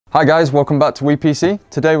Hi guys, welcome back to WePC.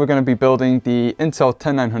 Today we're going to be building the Intel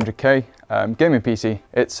 10900K gaming PC.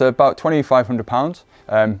 It's about £2,500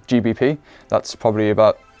 GBP. That's probably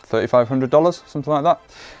about $3,500, something like that.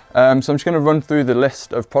 So I'm just going to run through the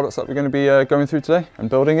list of products that we're going to be going through today and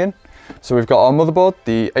building in. So we've got our motherboard,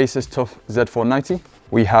 the Asus TUF Z490.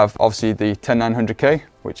 We have obviously the 10900K,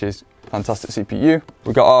 which is fantastic CPU.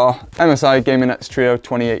 We've got our MSI Gaming X Trio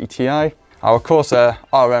 2080 Ti, our Corsair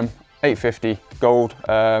RM 850 Gold.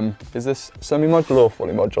 Is this semi-modular or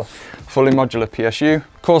fully modular? Fully modular PSU.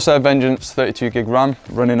 Corsair Vengeance 32GB RAM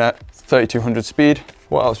running at 3200 speed.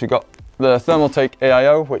 What else we got? The Thermaltake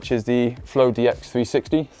AIO, which is the Flow DX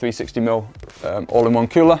 360, 360mm all-in-one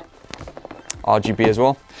cooler. RGB as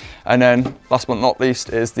well. And then last but not least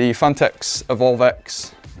is the Fantex Evolve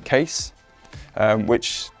X case,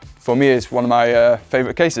 which for me is one of my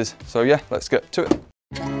favorite cases. So yeah, let's get to it.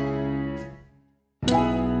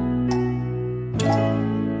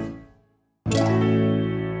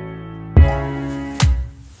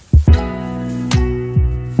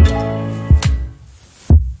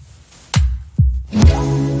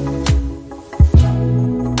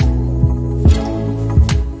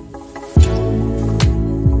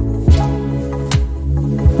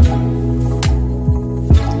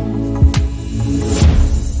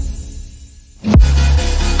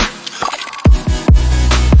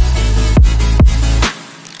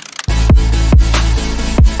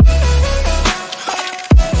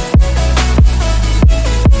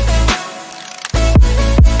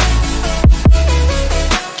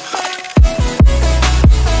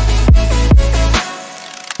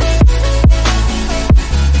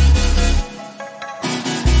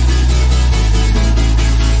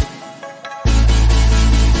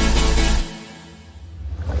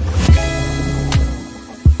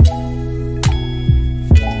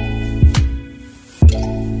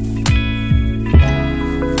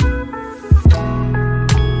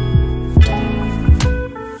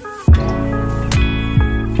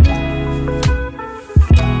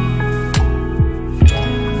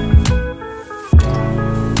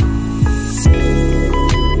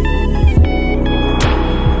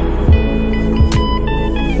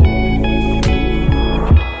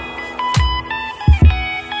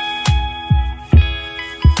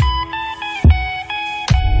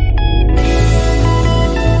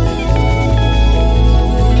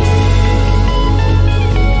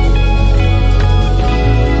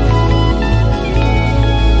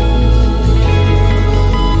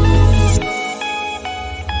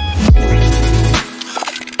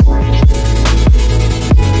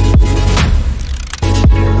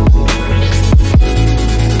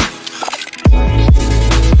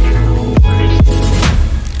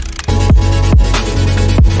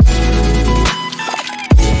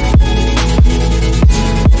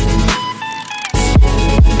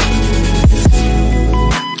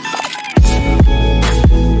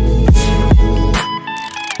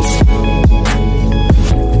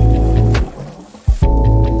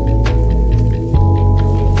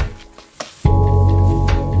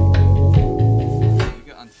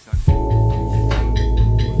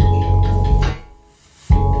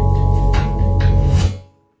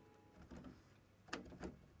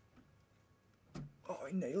 Oh,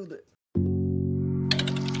 I nailed it.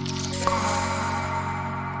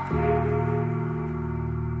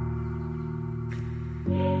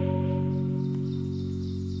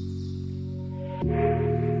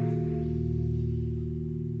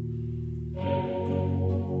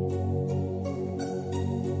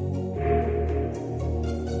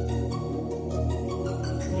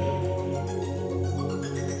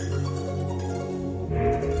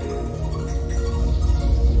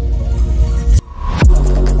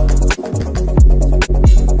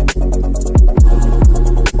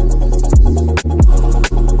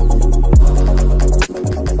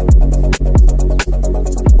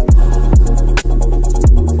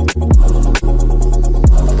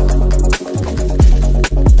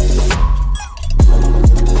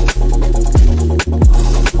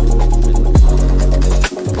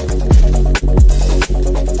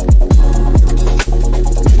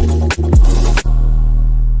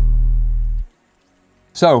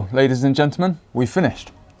 So, ladies and gentlemen, we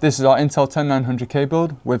finished. This is our Intel 10900K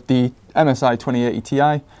build with the MSI 2080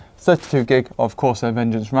 Ti, 32GB of Corsair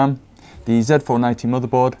Vengeance RAM, the Z490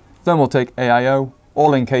 motherboard, Thermaltake AIO,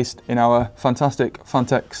 all encased in our fantastic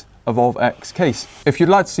Fantex Evolve X case. If you'd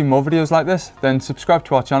like to see more videos like this, then subscribe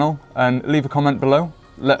to our channel and leave a comment below.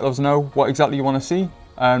 Let us know what exactly you want to see,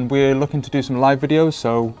 and we're looking to do some live videos,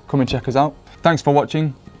 so come and check us out. Thanks for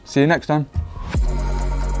watching. See you next time.